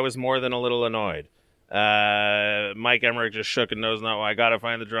 Right, I was more than a little annoyed. Mike Emmerich just shook and knows not why. I got to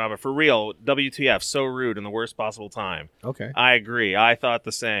find the drama. For real, WTF, so rude in the worst possible time. Okay. I agree. I thought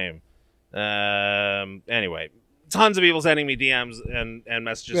the same. Anyway. Tons of people sending me DMs and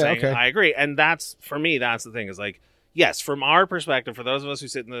messages saying, I agree. And that's, for me, that's the thing is like, yes, from our perspective, for those of us who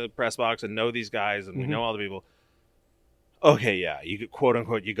sit in the press box and know these guys and we know all the people, okay, yeah, you could, quote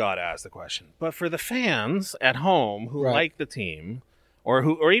unquote, you got to ask the question. But for the fans at home who like the team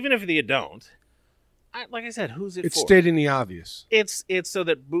or even if you don't, like I said, who's it for? It's stating the obvious. It's so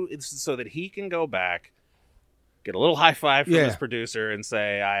that he can go back, get a little high five from his producer and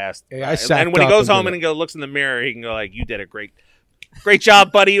say, I asked. And when he goes home and he looks in the mirror, he can go like, you did a great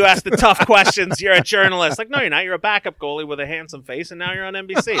job, buddy. You asked the tough questions. You're a journalist. Like, no, you're not. You're a backup goalie with a handsome face, and now you're on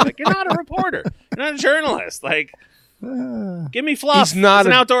NBC. Like, you're not a reporter. You're not a journalist. Like, give me fluff. It's an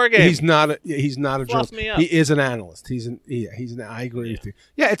outdoor game. He's not a journalist. Me up. He is an analyst. I agree with you.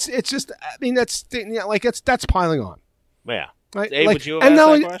 Yeah, it's just, I mean, that's piling on. Yeah. Right? Dave, would you have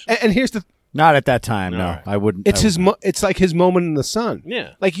asked that question? And here's the Not at that time, no. I wouldn't. It's like his moment in the sun.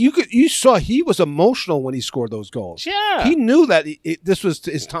 Yeah. Like you saw he was emotional when he scored those goals. Yeah. He knew that this was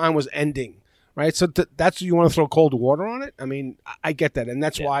his time was ending, right? So that's you want to throw cold water on it? I mean, I get that, and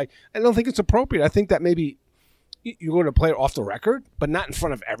that's why I don't think it's appropriate. I think that maybe you're going to play it off the record, but not in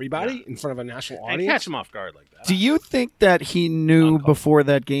front of everybody, in front of a national audience. And catch him off guard like that. Do you think that he knew before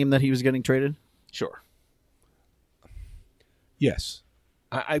that game that he was getting traded? Sure. Yes.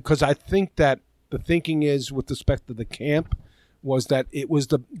 Because I think that the thinking is, with respect to the camp, was that it was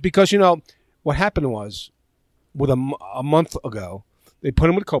because what happened was, with a month ago, they put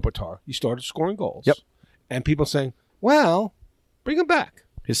him with Kopitar. He started scoring goals. Yep. And people saying, well, bring him back.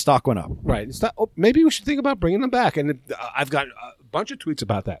 His stock went up. Right. Maybe we should think about bringing him back. And I've got a bunch of tweets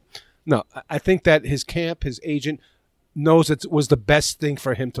about that. No, I think that his camp, his agent, knows it was the best thing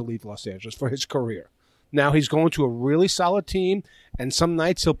for him to leave Los Angeles for his career. Now he's going to a really solid team, and some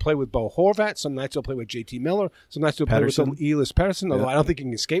nights he'll play with Bo Horvat, some nights he'll play with JT Miller, some nights he'll play with Elias Pettersson, although I don't think he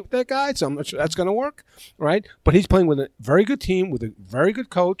can escape that guy, so I'm not sure that's going to work, right? But he's playing with a very good team, with a very good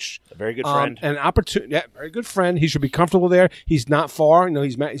coach. A very good friend. An opportunity, very good friend. He should be comfortable there. He's not far.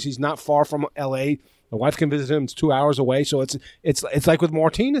 He's not far from L.A., the wife can visit him. It's 2 hours away, so it's like with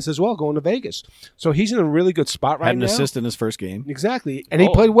Martinez as well, going to Vegas. So he's in a really good spot right now. Had an assist in his first game. Exactly, and he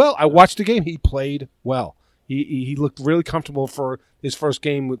played well. I watched the game. He played well. He looked really comfortable for his first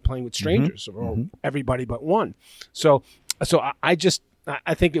game with playing with strangers, or everybody but one. So I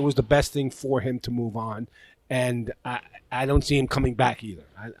think it was the best thing for him to move on, and I don't see him coming back either.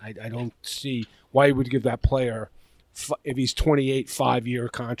 I don't see why he would give that player, if he's 28, 5-year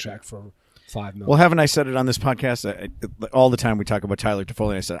contract for $5 million. Well, haven't I said it on this podcast? All the time we talk about Tyler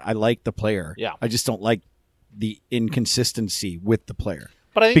Toffoli. I said I like the player. Yeah. I just don't like the inconsistency with the player.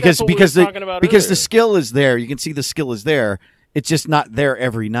 But I think that's what we were talking about because earlier. the skill is there. You can see the skill is there. It's just not there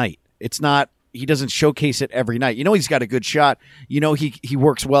every night. It's not. He doesn't showcase it every night. He's got a good shot. He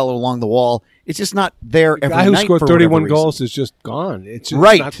works well along the wall. It's just not there every night. The guy who scored 31 goals is just gone. It's just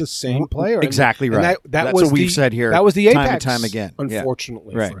not the same player. Exactly right. That's what we've said here. That was the apex, time and time again.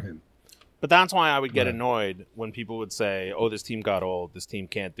 Unfortunately for him. But that's why I would get annoyed when people would say, "Oh, this team got old. This team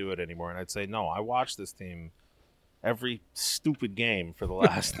can't do it anymore." And I'd say, "No, I watched this team every stupid game for the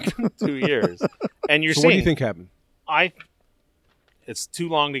last 2 years." And you're so seeing. What do you think happened? It's too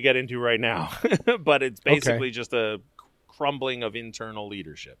long to get into right now, but it's basically just a crumbling of internal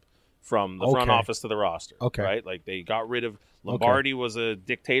leadership from the front office to the roster. Right? Like they got rid of Lombardi was a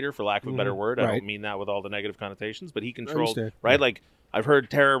dictator, for lack of a better word. I don't mean that with all the negative connotations, but he controlled. Right? Like I've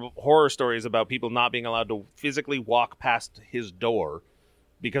heard terrible horror stories about people not being allowed to physically walk past his door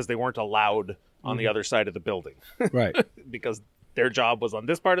because they weren't allowed on the other side of the building. Right. Because their job was on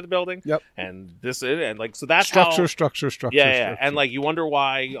this part of the building. Yep. And so that's structure. Yeah. And like you wonder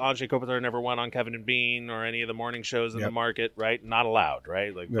why Andrzej Kopitar never went on Kevin and Bean or any of the morning shows in the market, right? Not allowed,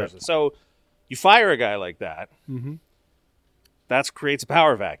 right? Like so you fire a guy like that. That creates a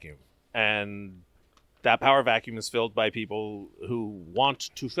power vacuum. And that power vacuum is filled by people who want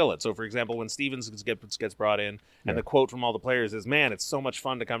to fill it. So, for example, when Stevens gets brought in, and the quote from all the players is, "Man, it's so much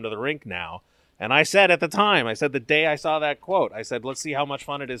fun to come to the rink now." And I said at the time, the day I saw that quote, I said, "Let's see how much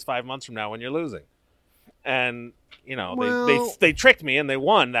fun it is 5 months from now when you're losing." And they tricked me and they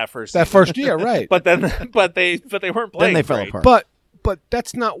won that first year, right? but they weren't playing. Then they fell apart. But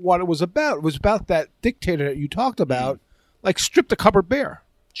that's not what it was about. It was about that dictator that you talked about, like strip the cupboard bare.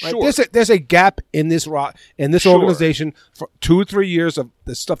 Right? Sure. There's a gap in this organization for 2 or 3 years of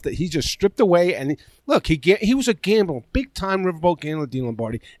the stuff that he just stripped away. And he was a gambler, big time riverboat gambler, Dean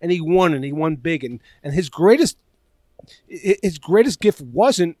Lombardi, and he won big. And his greatest gift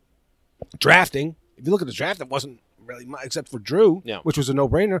wasn't drafting. If you look at the draft, it wasn't really much, except for Drew, which was a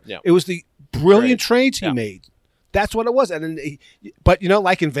no-brainer. Yeah. It was the brilliant trades he made. That's what it was. And but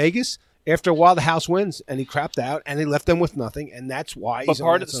like in Vegas. After a while, the house wins, and he crapped out, and he left them with nothing, and that's why.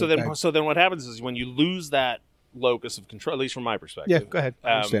 So then what happens is when you lose that locus of control, at least from my perspective. Yeah, go ahead.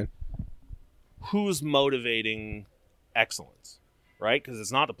 I understand. Who's motivating excellence, right? Because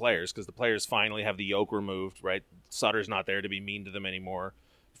it's not the players, because the players finally have the yoke removed, right? Sutter's not there to be mean to them anymore.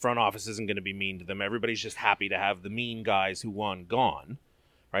 Front office isn't going to be mean to them. Everybody's just happy to have the mean guys who won gone,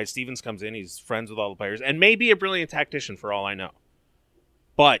 right? Stevens comes in, he's friends with all the players, and may be a brilliant tactician for all I know.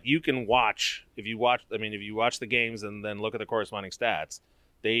 But you can watch, if you watch the games and then look at the corresponding stats,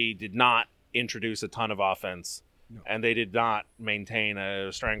 they did not introduce a ton of offense, and they did not maintain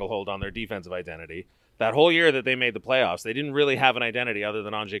a stranglehold on their defensive identity. That whole year that they made the playoffs, they didn't really have an identity other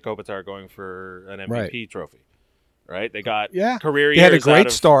than Andrzej Kopitar going for an MVP trophy. Right? They got career years. They had a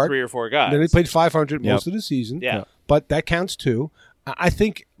great start. 3 or 4 guys. Then they played 500 most of the season. Yeah. But that counts too. I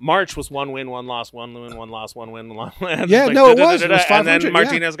think March was 1 win, 1 loss, 1 win, 1 loss, 1 win, 1 loss. Yeah, it was. It was 500, and then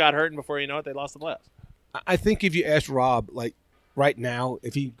Martinez got hurt, and before you know it, they lost the playoffs. I think if you asked Rob, like right now,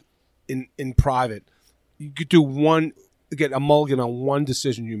 if he in private, you could get a mulligan on one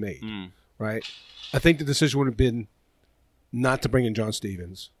decision you made, right? I think the decision would have been not to bring in John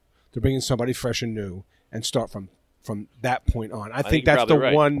Stevens, to bring in somebody fresh and new, and start from that point on. I think that's the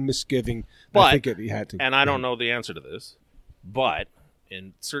one misgiving. I think he had to. And I don't know the answer to this. But,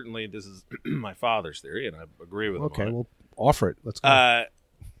 and certainly this is my father's theory, and I agree with him. Okay, we'll offer it. Let's go.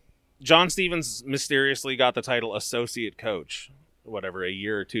 John Stevens mysteriously got the title associate coach, a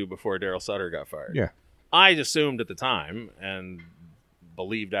year or 2 before Daryl Sutter got fired. Yeah. I assumed at the time, and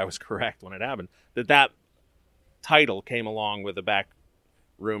believed I was correct when it happened, that title came along with a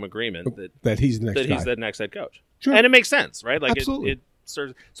backroom agreement that he's the next he's the next head coach. Sure. And it makes sense, right? Like absolutely.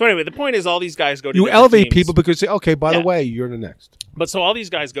 So anyway, the point is all these guys go to You different elevate teams. people because you say, okay, by the Yeah. way, you're the next. But so all these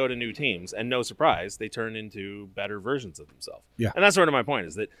guys go to new teams, and no surprise, they turn into better versions of themselves. Yeah. And that's sort of my point,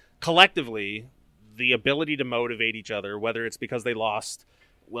 is that collectively, the ability to motivate each other, whether it's because they lost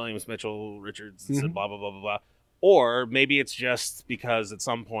Williams, Mitchell, Richards, and blah, blah, blah, blah, blah, or maybe it's just because at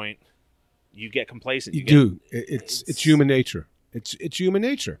some point you get complacent. It's human nature. It's human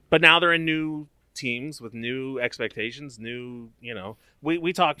nature. But now they're in new teams with new expectations,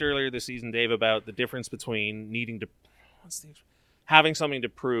 we talked earlier this season, Dave, about the difference between having something to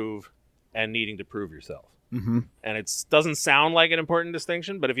prove and needing to prove yourself. Mm-hmm. And it doesn't sound like an important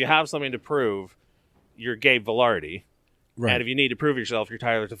distinction, but if you have something to prove, you're Gabe Vilardi. Right. And if you need to prove yourself, you're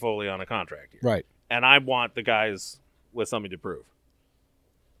Tyler Toffoli on a contract here. Right. And I want the guys with something to prove.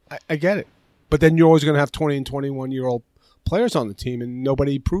 I get it. But then you're always going to have 20 and 21-year-old players on the team and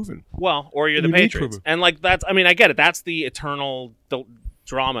nobody proven. Well, or you're the You need Patriots. proven. And I get it. That's the eternal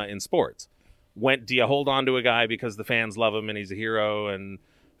drama in sports. Do you hold on to a guy because the fans love him and he's a hero and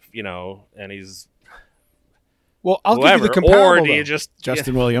he's Well, I'll whoever, give you the comparable. or do you though. just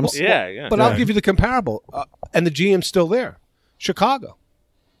Justin Williams? Yeah. But I'll give you the comparable. And the GM's still there. Chicago.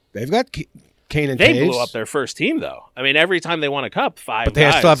 They've got Kane and They Taves. blew up their first team, though. I mean, every time they won a cup, five But they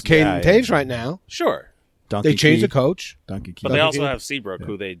guys. still have Kane and Taves right now. Sure. They changed the coach. Donkey Key. But they also have Seabrook,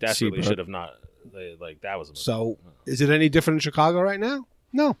 who they desperately Seabrook. should have not. That was a mistake. So is it any different in Chicago right now?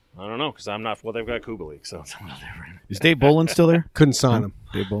 No. I don't know, because I'm not. Well, they've got Kubalik, so it's a little different. Is Dave Bolin still there? Couldn't sign him.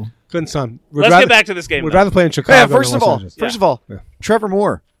 Dave Bolin. Couldn't sign him. Let's get back to this game, We'd though. rather play in Chicago. Yeah, than first of Los all, Angeles. Trevor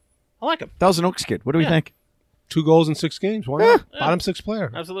Moore. I like him. That was an Oaks kid. What do we think? 2 goals in 6 games. Why not? Bottom 6 player.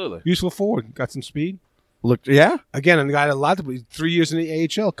 Absolutely. Useful forward. Got some speed. Looked, yeah. Again, and the guy had a lot to be 3 years in the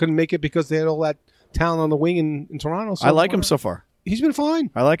AHL. Couldn't make it because they had all that talent on the wing in Toronto. So I like why him not? so far. He's been fine.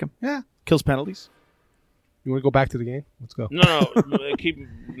 I like him. Yeah. Kills penalties. You want to go back to the game? Let's go. No, keep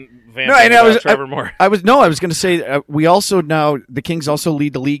vamping No, and about Trevor Moore. I was going to say we also now the Kings also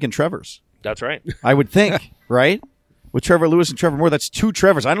lead the league in Trevors. That's right. I would think, right? With Trevor Lewis and Trevor Moore, that's 2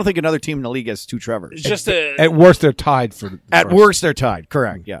 Trevors. I don't think another team in the league has 2 Trevors. It's just At worst, they're tied for. At worst, they're tied.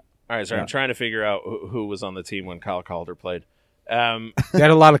 Correct. Yeah. All right, sorry. Yeah. I'm trying to figure out who was on the team when Kyle Calder played. They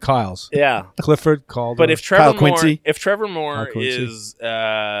had a lot of Kyles. Yeah. Clifford, Calder. But if Kyle Trevor Moore, Quincy. is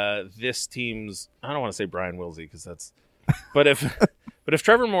this team's, I don't want to say Brian Wilsey because that's, but if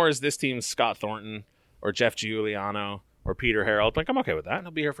Trevor Moore is this team's Scott Thornton or Jeff Giuliano or Peter Harold, I'm okay with that.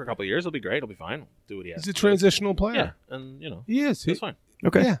 He'll be here for a couple of years. He'll be great. He'll be fine. He'll do what he has. He's a to do. transitional player. Yeah, and He is. that's fine.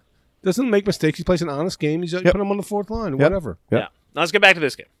 Okay. Yeah. Doesn't make mistakes. He plays an honest game. You put him on the 4th line. Whatever. Yeah. Now let's get back to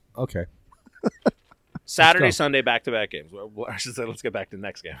this game. Okay. Saturday, go. Sunday, back-to-back games. Well, I should say, let's get back to the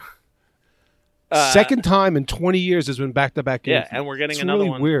next game. Second time in 20 years has been back-to-back games. Yeah, and we're getting It's another really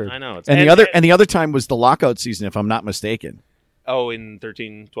one. Weird. I know. And the other time was the lockout season, if I'm not mistaken. Oh, in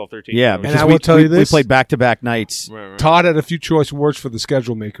 13. Yeah, And because I will tell you this. we played back-to-back nights. Right. Todd had a few choice words for the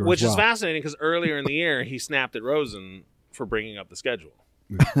schedule maker. Which as is well. fascinating because earlier in the year, he snapped at Rosen for bringing up the schedule.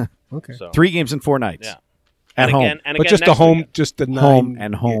 Okay. So, 3 games in 4 nights. yeah. At And home. again, and But again just the next home, weekend. just the 9. Home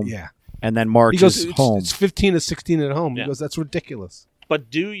and home. Yeah. And then March He goes, is it's, home. it's 15 to 16 at home. Yeah. He goes, that's ridiculous. But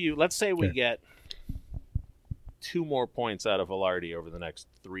let's say we get 2 more points out of Vilardi over the next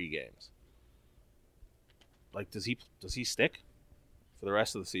 3 games. Like, does he stick for the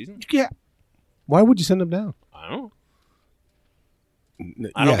rest of the season? Yeah. Why would you send him down? I don't know.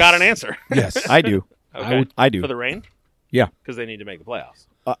 I don't got an answer. Yes. I do. Okay. I do. For the Reign? Yeah. Because they need to make the playoffs.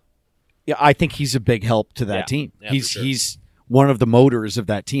 Yeah, I think he's a big help to that Yeah. team. Yeah, for sure. He's one of the motors of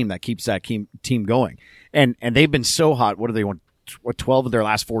that team that keeps that team going. And they've been so hot. What do they want? 12 of their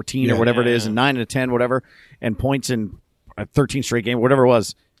last 14 or whatever it is, and 9 out of 10, whatever, and points in a 13 straight game, whatever it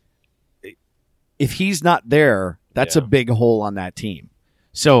was. If he's not there, that's a big hole on that team.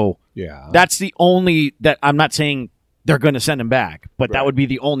 So that's the only that I'm not saying they're going to send him back, but that would be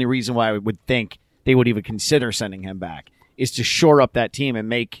the only reason why I would think they would even consider sending him back is to shore up that team and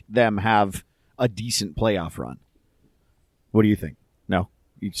make them have a decent playoff run. What do you think? No,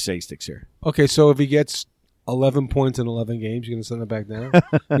 you say he sticks here. Okay, so if he gets 11 points in 11 games, you're going to send him back down?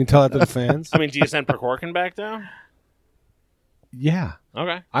 You can tell that to the fans? I mean, do you send Percorkin back down? Yeah.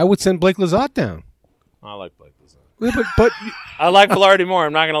 Okay. I would send Blake Lizotte down. I like Blake Lizotte. Yeah, but I like Vilardi more,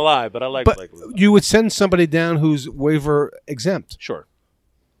 I'm not going to lie, but I like Blake Lizotte. you would send somebody down who's waiver exempt. Sure.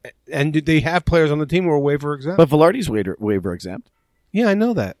 And they have players on the team who are waiver exempt. But Vilardi's waiver exempt. Yeah, I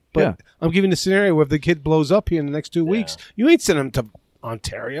know that. But Yeah. I'm giving the scenario where if the kid blows up here in the next 2 weeks, you ain't sending him to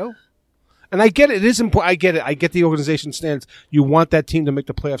Ontario. And I get it. It is important. I get it. I get the organization stance. You want that team to make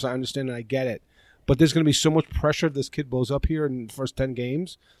the playoffs. I understand and I get it. But there's going to be so much pressure if this kid blows up here in the first 10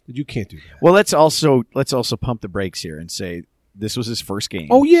 games that you can't do that. Well, let's also pump the brakes here and say this was his first game.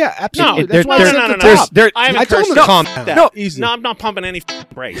 Oh yeah, absolutely. No, That's why I said no. at the top. I told him to calm down. No, easy. No, I'm not pumping any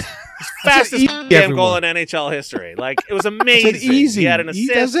brakes. Fastest damn goal in NHL history. Like it was amazing. Easy. He had an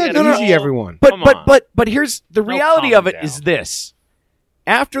assist. That's it. He had Easy, everyone. But here's the reality of it down. is this: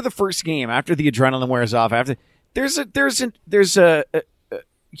 after the first game, after the adrenaline wears off, after there's a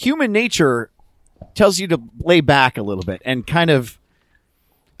human nature tells you to lay back a little bit and kind of.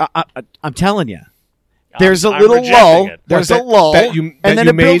 I'm telling you. There's a little lull. There's a lull, and then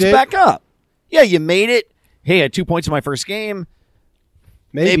it builds back up. Yeah, you made it. Hey, I had 2 points in my first game.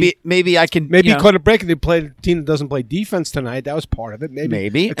 Maybe I can. Maybe caught a break and they played a team that doesn't play defense tonight. That was part of it.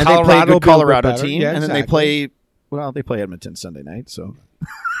 Maybe. And they play a good Colorado team, yeah, and then they play. Well, they play Edmonton Sunday night. So,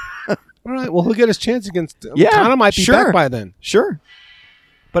 all right. Well, he'll get his chance against. Yeah, Connor might be back by then. Sure.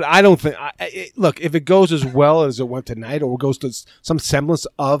 But I don't think. Look, if it goes as well as it went tonight, or goes to some semblance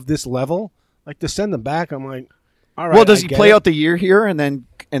of this level. Like to send them back, I'm like, all right. Well, does he play out the year here and then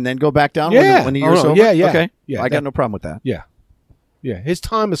go back down when the year's over? Yeah. Okay. Yeah, I got no problem with that. Yeah. His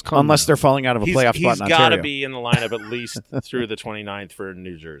time has come. Unless they're falling out of a playoff spot in Ontario. He's got to be in the lineup at least through the 29th for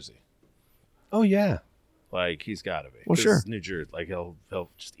New Jersey. Oh yeah. Like he's got to be. Well, sure. New Jersey, like he'll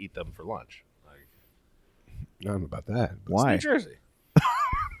just eat them for lunch. Like, I don't know about that. Why? It's New Jersey.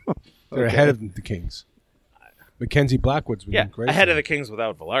 They're ahead of the Kings. Mackenzie Blackwood's been great. Ahead of the Kings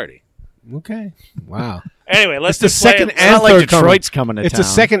without Vilardi. Okay. Wow. Anyway, let's do the second and third Detroit's coming to It's town. the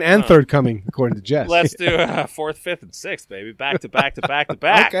second and third coming, according to Jess. Let's do 4th, 5th, and 6th, baby. Back to back to back to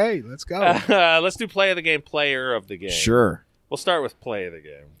back. Okay, let's go. Let's do play of the game, player of the game. Sure. We'll start with play of the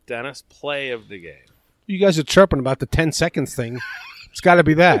game. Dennis, play of the game. You guys are chirping about the 10 seconds thing. It's got to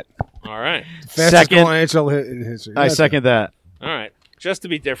be that. All right. Fastest goal in NHL in history. I second that. All right. Just to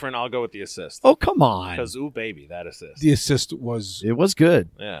be different, I'll go with the assist. Oh, come on. Because, ooh, baby, that assist. The assist was... It was good.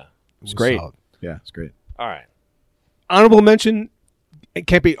 Yeah. It was great. Solid. Yeah, it's great. All right. Honorable mention, it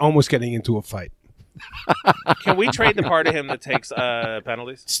can't be almost getting into a fight. Can we trade the part of him that takes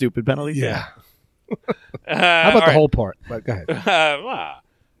penalties? Stupid penalties? Yeah. How about the whole part? But go ahead.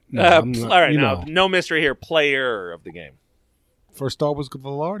 All right, now, no mystery here. Player of the game. First star was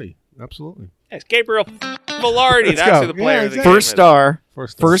Vilardi. Absolutely. It's Gabriel Vilardi. Let's That's go. who the player of the game First star.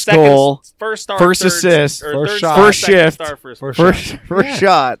 First Second, goal. First star. First third, assist. or First third shot. star, First second shift. Star, first First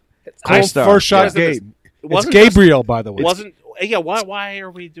shot. High star. First shot, Yeah. Gabe. It's Gabriel, by the way. Why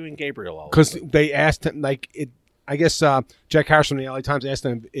are we doing Gabriel all Because they asked him, like, I guess Jack Harrison from the LA Times asked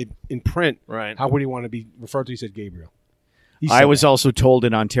him in print, right? How would he want to be referred to? He said Gabriel. I was also told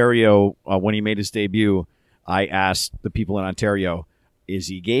in Ontario when he made his debut, I asked the people in Ontario, is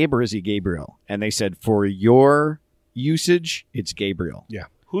he Gabe or is he Gabriel? And they said, for your usage, it's Gabriel. Yeah.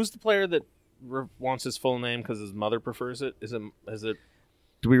 Who's the player that wants his full name because his mother prefers it? Is it?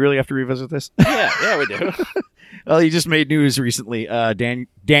 Do we really have to revisit this? Yeah, we do. Well, he just made news recently.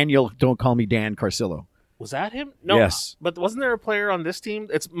 Daniel, don't call me Dan Carcillo. Was that him? No. Yes. But wasn't there a player on this team?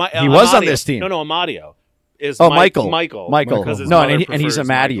 It's He was on this team. No, Amadio. Michael. Michael. No, and he's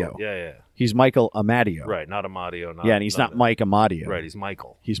Amadio. Yeah. He's Michael Amadio. Right, not Amadio. And he's not Mike Amadio. Right, he's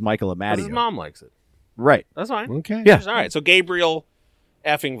Michael. He's Michael Amadio. His mom likes it. Right. That's fine. Okay. Yeah. All right, so Gabriel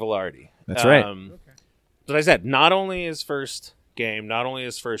effing Vilardi. That's right. But I said, not only his first game, not only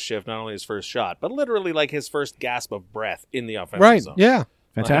his first shift, not only his first shot, but literally like his first gasp of breath in the offensive zone. Yeah.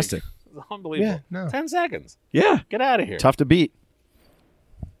 Fantastic. Like, unbelievable. Yeah, no. 10 seconds. Yeah. Get out of here. Tough to beat.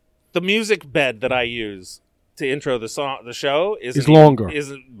 The music bed that I use to intro the show is longer.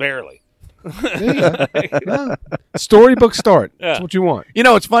 Isn't barely. No. Storybook start. Yeah. That's what you want. You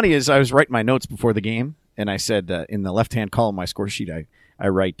know, what's funny is I was writing my notes before the game, and I said in the left-hand column of my score sheet, I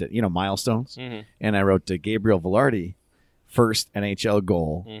write, milestones, and I wrote Gabriel Vilardi, first NHL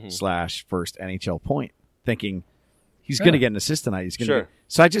goal / first NHL point, thinking he's going to get an assist tonight. He's going to.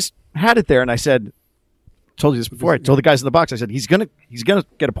 So I just had it there, and I said, told you this before. I told the guys in the box. I said he's gonna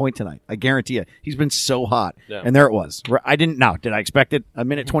get a point tonight. I guarantee you. He's been so hot, and there it was. I didn't. Now, did I expect it a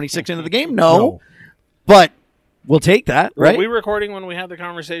minute 26 into the game? No, but we'll take that. Right? Were we recording when we had the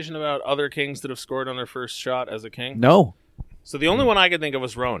conversation about other Kings that have scored on their first shot as a King? No. So the only one I could think of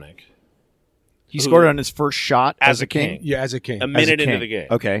was Roenick. He scored on his first shot as a King. Yeah, as a King. A minute into the game.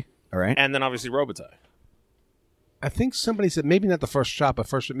 Okay. All right. And then obviously Robitaille. I think somebody said maybe not the first shot, but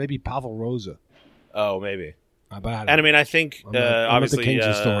maybe Pavel Rosa. Oh, maybe. And I mean, I think obviously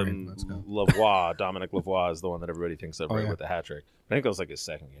Lavoie, Dominic Lavoie is the one that everybody thinks of with the hat trick. I think that was like his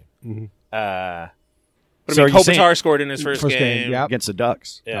second game. But so Kopitar scored in his first game against the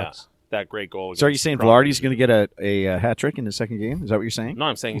Ducks. Yeah, Ducks. That great goal. So are you saying Vilardi's going to get a hat trick in his second game? Is that what you're saying? No,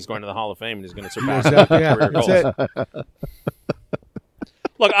 I'm saying he's going to the Hall of Fame and he's going to surpass career goals.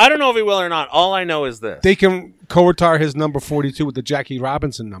 Look, I don't know if he will or not. All I know is this. They can co-retire his number 42 with the Jackie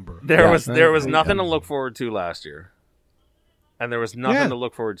Robinson number. There was nothing to look forward to last year, and there was nothing to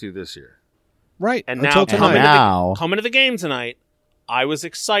look forward to this year. Right. And now coming to the game tonight, I was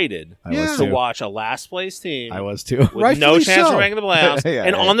excited to watch a last place team. I was too. With no chance of making the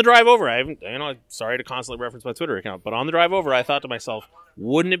playoffs. On the drive over, sorry to constantly reference my Twitter account, but on the drive over, I thought to myself,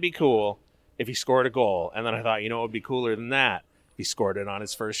 wouldn't it be cool if he scored a goal? And then I thought, what would be cooler than that? He scored it on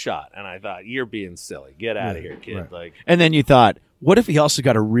his first shot. And I thought, you're being silly. Get out of here, kid. Right. And then you thought, what if he also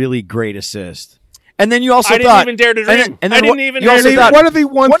got a really great assist? And then you also I didn't even dare to dream. And then I didn't even dare to dream. What if he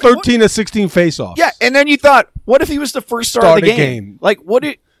won 13 of 16 faceoffs? Yeah, and then you thought, what if he was the first star of the game? Like, what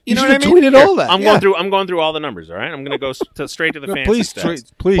did... You know what I mean? Tweeted all that. I'm going through all the numbers. All right, I'm going to go straight to the fantasy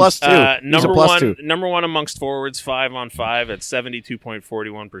stats. Please. +2. Number one amongst forwards, 5-on-5 at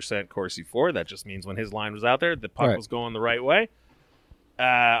 72.41% Corsi for. That just means when his line was out there, the puck was going the right way.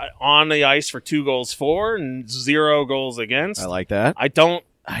 On the ice for 2 goals for and 0 goals against. I like that. I don't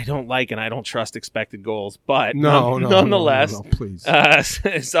like and I don't trust expected goals, but nonetheless, please.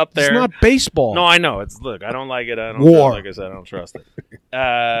 It's up there. It's not baseball. No, I know. I don't like it. I don't War. Like I said, I don't trust it.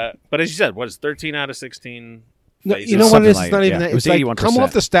 But as you said, what is 13 out of 16? No, you know what it is? It's not even that. It was It's like 81%. Come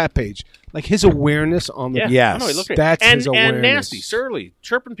off the stat page. Like his awareness on the that's his awareness. And nasty, surly,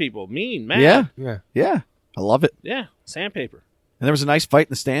 chirping people, mean, mad. Yeah. I love it. Yeah, sandpaper. And there was a nice fight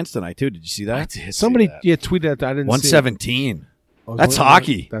in the stands tonight too. Did you see that? I did. Somebody tweeted that. I didn't. 117. Oh, That's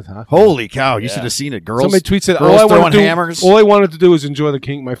hockey. That's hockey. Holy cow! You should have seen it. Girls. Somebody tweets that. Girls throwing hammers. All I wanted to do was enjoy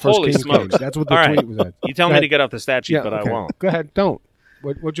my first Holy Kings smokes. game. That's what the All tweet right. was at. You tell me to get off the stat sheet, but okay. I won't. Go ahead. Don't.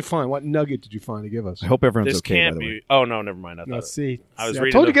 What'd you find? What nugget did you find to give us? I hope everyone's This okay. can't by the be. way. Oh no, never mind. I Let's thought. see. I was I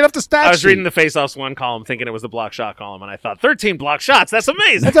reading. told you to get off the stat sheet. I was reading the faceoffs one column, thinking it was the block shot column, and I thought 13 block shots. That's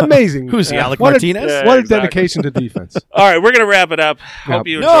amazing. That's amazing. Who's he? Alec What Martinez? What a dedication to defense. All right, we're gonna wrap it up. Hope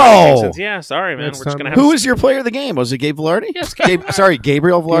you enjoyed No. it. Yeah, sorry, man. Next We're just time. gonna have. Who was your player of the game? Was it Gabe Vilardi? Yes, Sorry,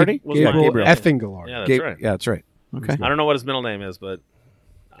 Gabriel Vilardi. Gabriel effing Galardi. Yeah, that's right. Yeah, that's right. Okay. I don't know what his middle name is, but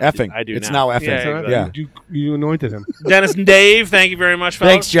Effing. I do. It's now effing. Yeah, Yeah. You anointed him. Dennis and Dave, thank you very much,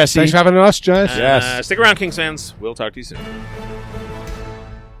 fellas. Thanks, Jesse. Thanks for having us, Jess. Yes. Stick around, Kings fans. We'll talk to you soon.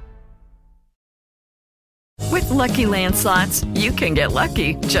 With Lucky Land Slots, you can get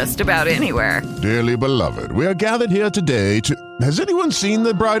lucky just about anywhere. Dearly beloved, we are gathered here today to... Has anyone seen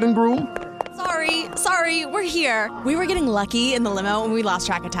the bride and groom? Sorry, we're here. We were getting lucky in the limo and we lost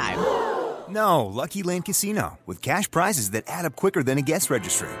track of time. No, Lucky Land Casino, with cash prizes that add up quicker than a guest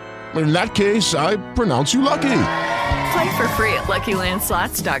registry. In that case, I pronounce you lucky. Play for free at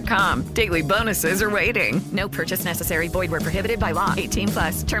LuckyLandSlots.com. Daily bonuses are waiting. No purchase necessary. Void where prohibited by law.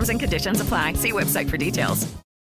 18+. Terms and conditions apply. See website for details.